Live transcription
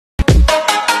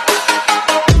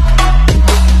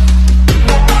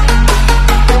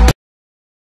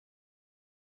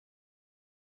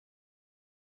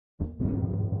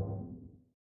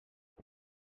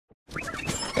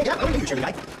cherry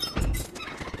guy.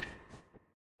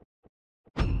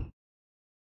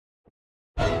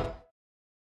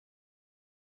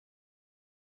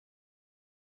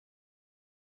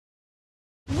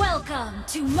 Welcome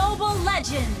to Mobile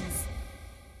Legends!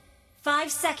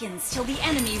 5 seconds till the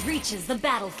enemy reaches the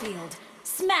battlefield.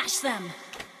 Smash them!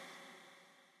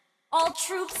 All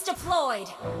troops deployed!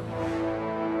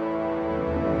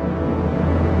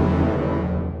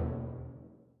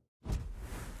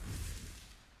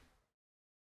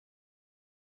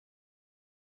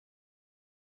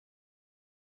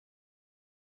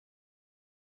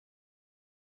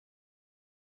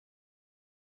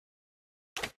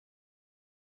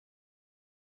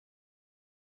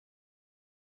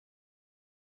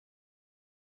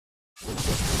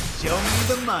 Show me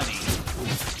the money.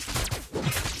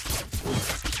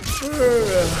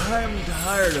 I'm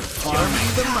tired of farming. Show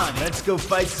me the money. Let's go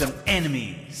fight some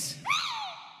enemies.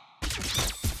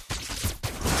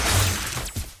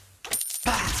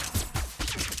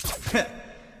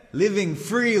 Living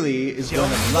freely is Show one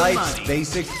me of the life's money.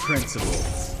 basic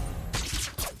principles.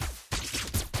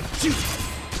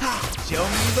 Show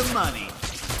me the money.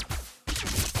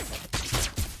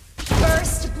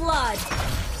 First blood!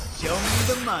 Show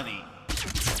me the money.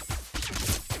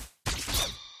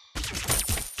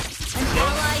 An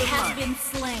ally the has money. been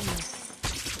slain.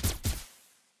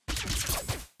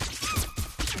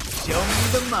 Show me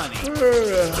the money.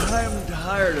 I'm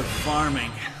tired of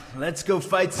farming. Let's go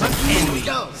fight some enemies.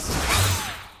 Go.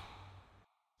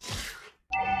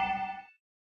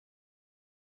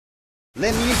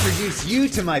 Let me introduce you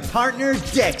to my partner,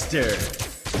 Dexter.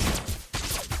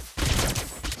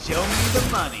 Show me the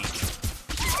money.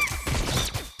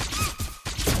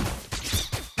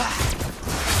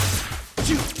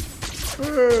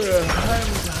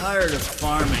 I'm tired of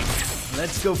farming.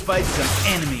 Let's go fight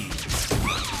some enemies.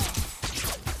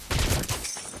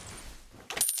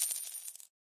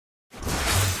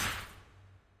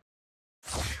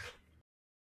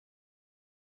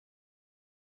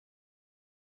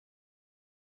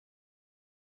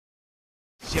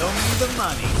 Show me the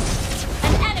money.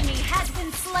 An enemy has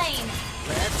been slain.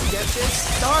 Let's get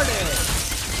this started.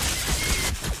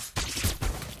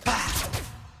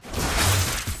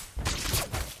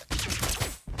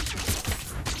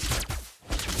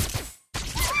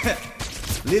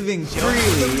 Living Show me the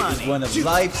freely is money. one of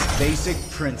life's basic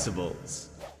principles.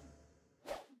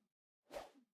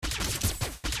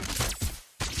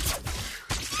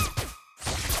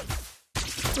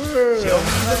 Show me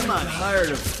the I'm money. tired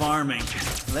of farming.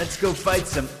 Let's go fight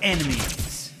some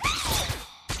enemies.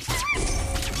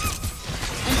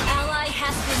 An ally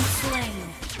has been slain.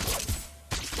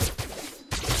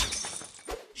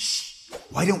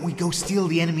 Why don't we go steal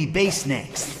the enemy base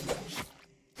next?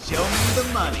 Show me the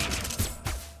money.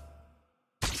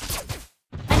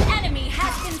 An enemy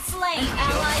has been slain. An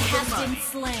ally the has been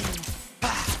money. slain.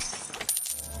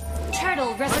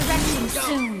 Turtle resurrecting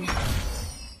soon.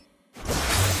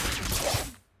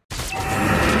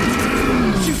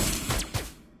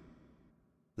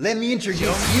 Let me introduce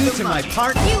Show me you the to my money.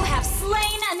 partner. You have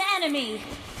slain an enemy.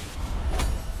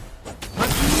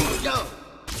 Go.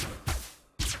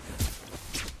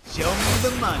 Show me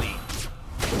the money.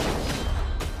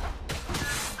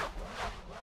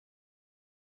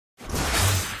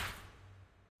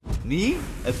 Me?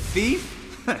 A thief?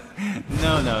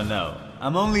 No, no, no.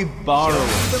 I'm only Show borrowing.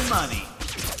 me the money.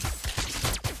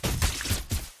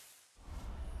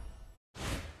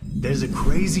 There's a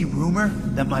crazy rumor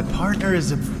that my partner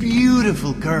is a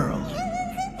beautiful girl.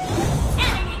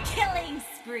 Enemy killing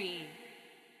spree.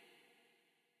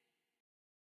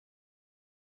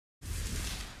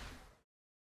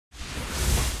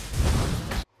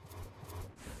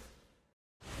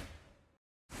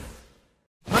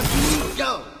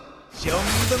 Go. Show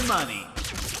me the money.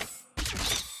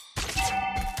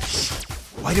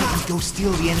 Why don't we go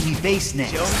steal the enemy base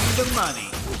next? Show me the money.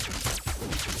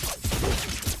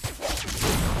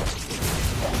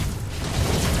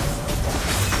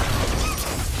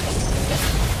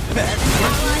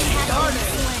 Ally has been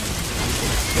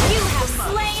slain. You have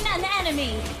slain an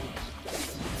enemy.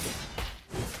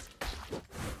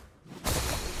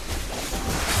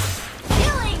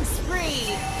 Killing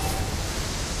spree.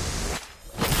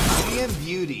 Money and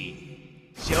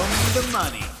beauty. Show me the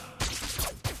money.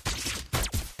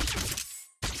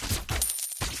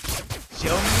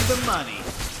 Show me the money.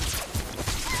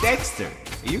 Dexter,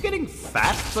 are you getting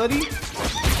fat, buddy?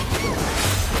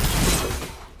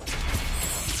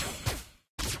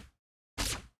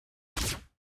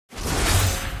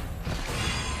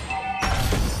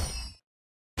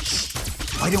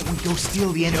 Why don't we go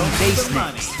steal the enemy Show me base the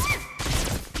money. next?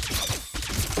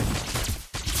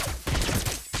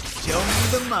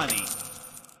 the money.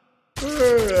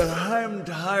 I'm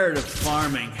tired of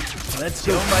farming. Let's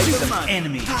go fight some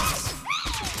enemies.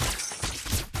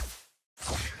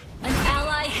 An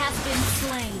ally has been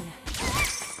slain.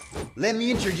 Let me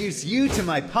introduce you to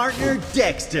my partner,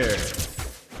 Dexter.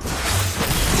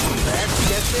 Let's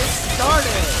get this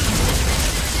started.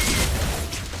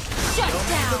 Shut the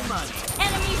down. money.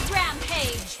 Enemy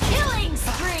rampage. Killing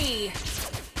spree.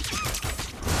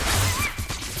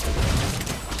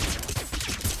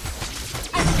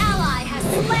 An ally has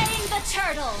slain the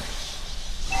turtle.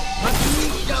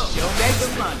 Show me the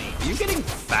money. You getting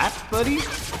fat, buddy?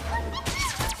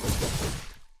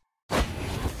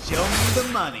 Show me the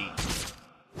money.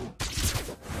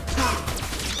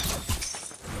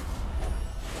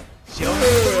 Show me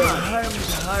the money. I'm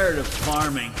tired of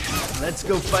farming. Let's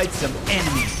go fight some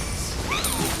enemies.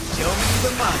 Show me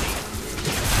the money.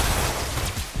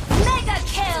 Mega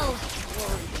kill.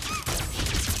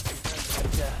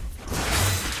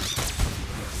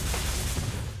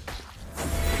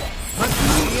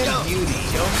 Beauty.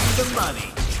 Show me the money.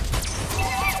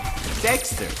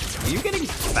 Dexter, are you getting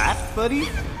fat, buddy?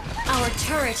 Our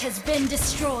turret has been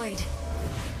destroyed.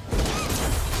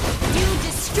 You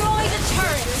destroy the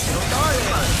turret.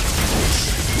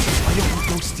 Why don't we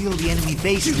go steal the enemy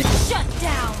base next? Shut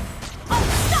down.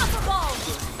 Unstoppable.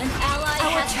 An ally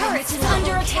has turret is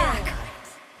under attack.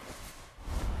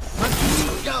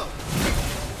 Go.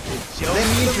 Let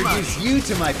me introduce you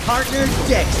to my partner,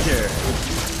 Dexter.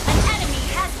 An enemy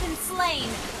has been slain.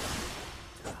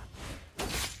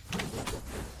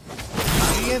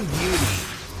 I am beauty.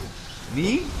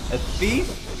 Me? A thief?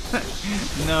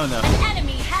 No. An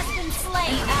enemy has been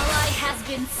slain. An ally has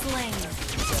been slain.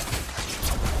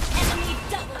 Enemy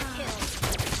double kill.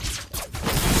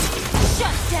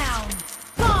 Shut down.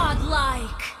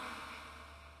 Godlike.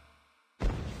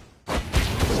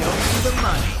 Show me the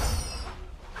money.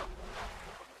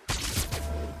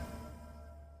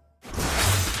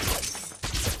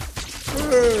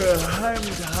 I'm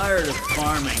tired of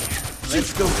farming.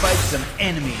 Let's go fight some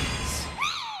enemies.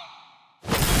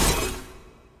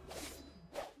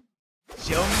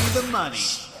 Show me the money.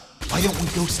 Why don't we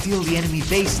go steal the enemy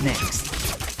base next?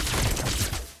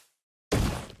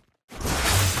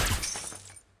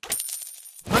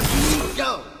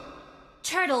 Go.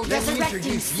 Turtle Let me resurrecting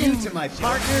introduce soon. you to my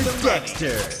partner,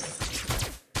 Dexter.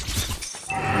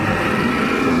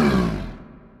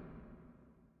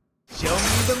 Show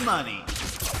me the money.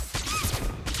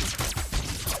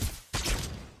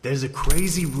 There's a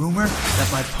crazy rumor that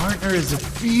my partner is a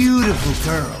beautiful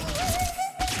girl.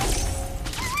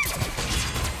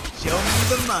 Show me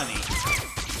the money.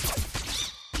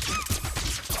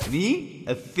 Me?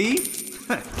 A thief?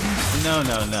 No.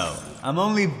 I'm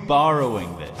only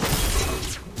borrowing this.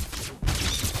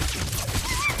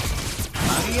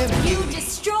 Money and You beauty.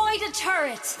 destroyed a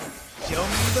turret. Show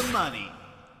me the money.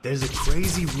 There's a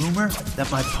crazy rumor that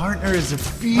my partner is a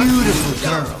beautiful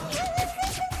girl.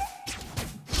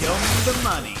 Show me the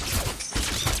money.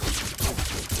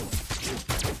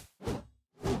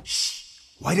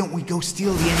 Why don't we go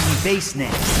steal the enemy base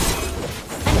next?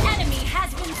 An enemy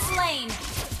has been slain.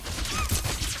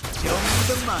 Show me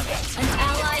the money. An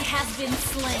ally has been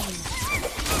slain.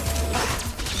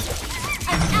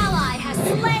 An ally has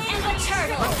slain the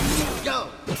turtle. Go.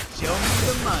 Show me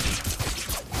the money.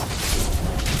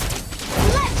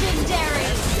 Legendary.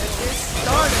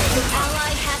 Started. An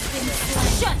ally has been slain.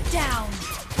 Shut down.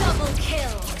 Double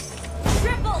kill.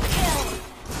 Triple kill.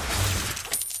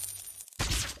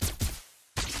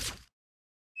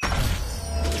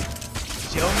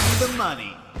 Show me the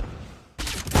money.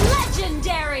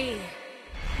 Legendary.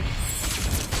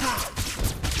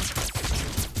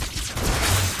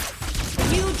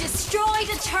 You destroyed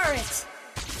a turret.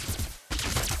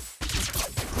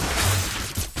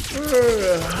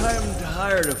 I'm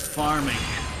tired of farming.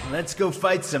 Let's go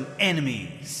fight some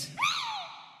enemies.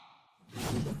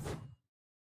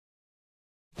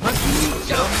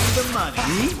 Show me the money.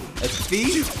 Me? A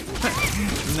thief?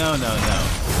 No.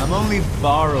 I'm only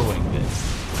borrowing this.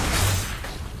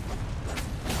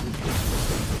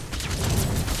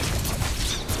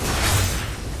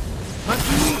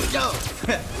 Go.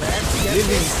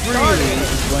 Living freely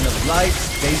is one of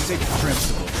life's basic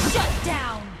principles. Shut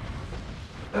down.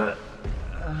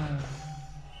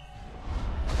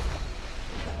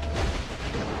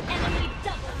 Enemy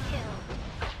double kill.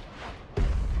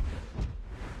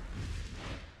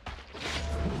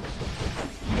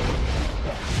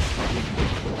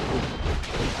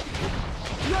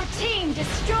 Your team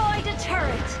destroyed a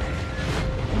turret.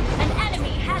 An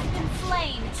enemy has been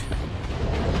slain.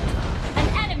 An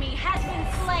enemy has been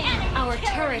slain. slain. Our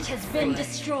turret has been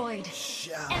destroyed.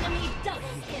 Enemy double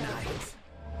kill.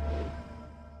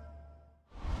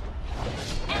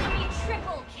 Enemy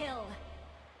triple kill.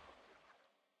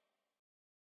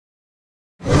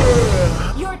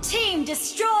 Your team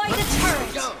destroyed a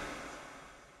turret.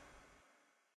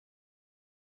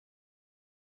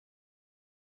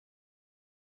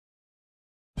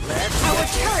 Our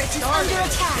turret is under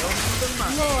attack.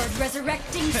 Lord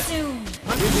resurrecting soon.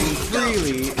 Living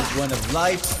freely is one of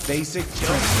life's basic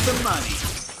principles. The money.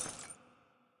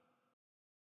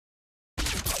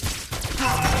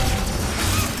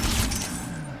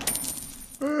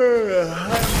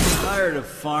 I'm tired of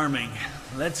farming.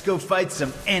 Let's go fight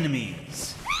some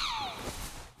enemies.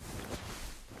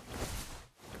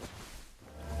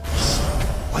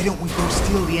 Why don't we go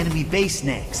steal the enemy base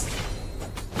next?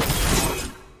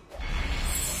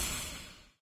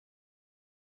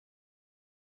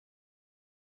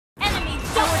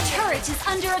 Our turret is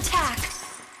under attack.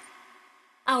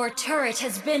 Our turret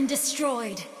has been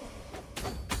destroyed.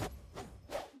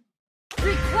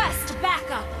 Request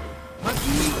backup.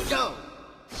 Monkey, go.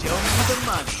 Show me the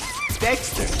money.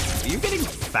 Dexter, are you getting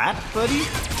fat, buddy?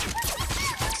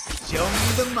 Show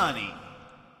me the money.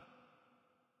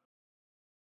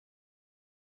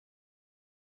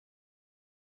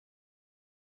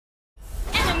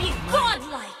 Enemy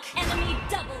godlike. Enemy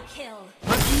double kill.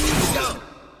 Monkey, go.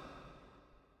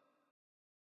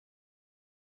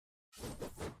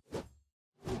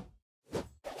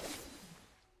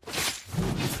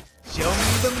 Show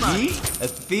me the money. Me? A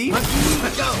thief?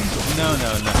 Monkey, go. No.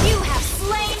 You have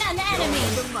slain an Show enemy. me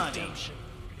the money.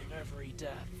 Every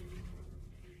death.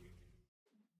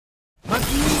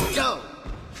 Monkey, go.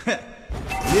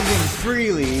 Living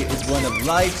freely is one of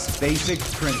life's basic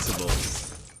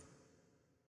principles.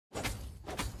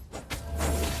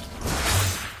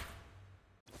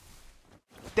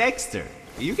 Dexter,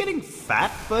 are you getting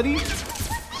fat, buddy?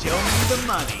 Show me the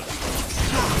money.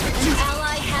 An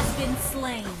ally has been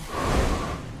slain.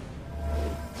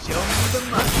 Show me the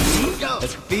money. Go. A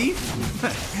thief?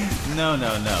 No.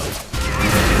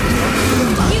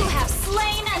 You have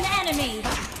slain an enemy.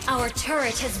 Our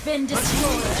turret has been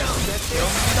destroyed. Double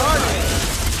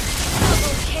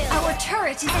kill. Our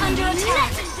turret is under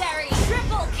attack. Legendary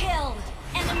triple kill.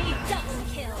 Enemy double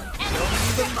kill. Enemy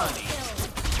triple kill.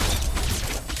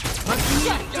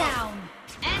 Shut down.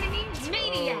 Enemy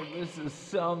maniac. This is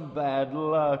some bad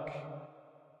luck.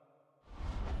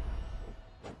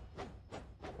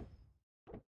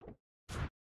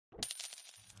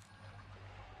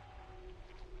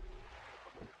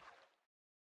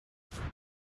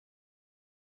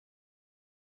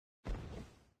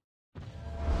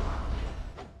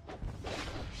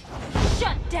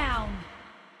 Shut down.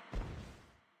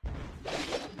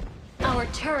 Our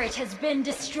turret has been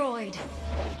destroyed.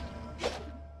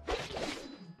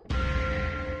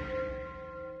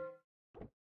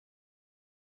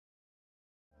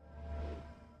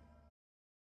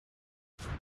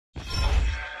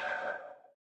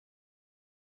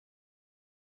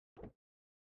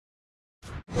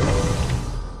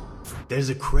 There's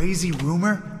a crazy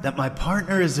rumor that my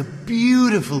partner is a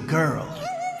beautiful girl.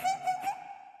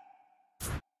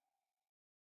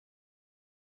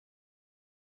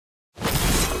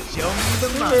 Show me the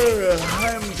money.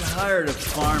 I'm tired of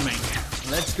farming.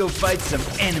 Let's go fight some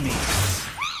enemies.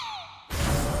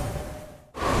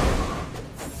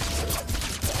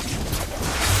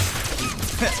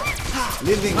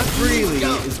 Living freely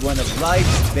is one of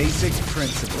life's basic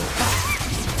principles.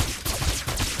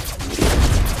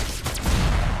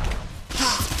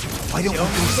 Why don't we go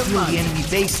steal the enemy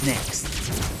base next?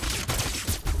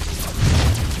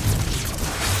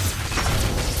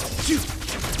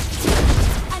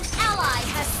 An ally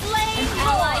has slain. An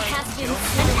ally has been.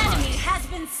 An enemy has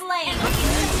been slain.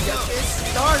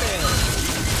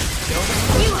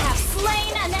 You have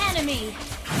slain an enemy.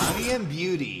 Money and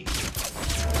beauty.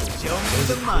 Show me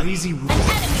the money. Crazy An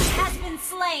enemy has been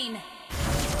slain.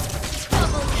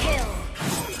 Double kill.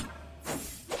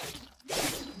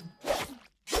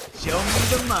 Show me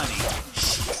the money.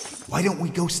 Why don't we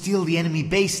go steal the enemy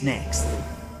base next?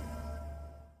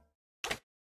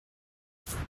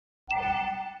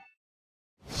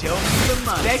 Show me the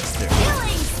money. Dexter!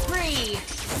 Killing spree.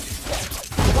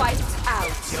 Wiped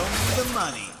out. Show me the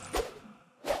money.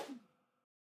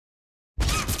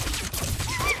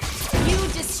 You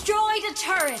destroyed a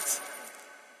turret.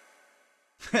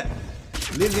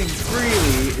 Living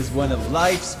freely is one of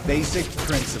life's basic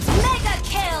principles. Mega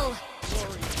kill.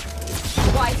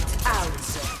 Wiped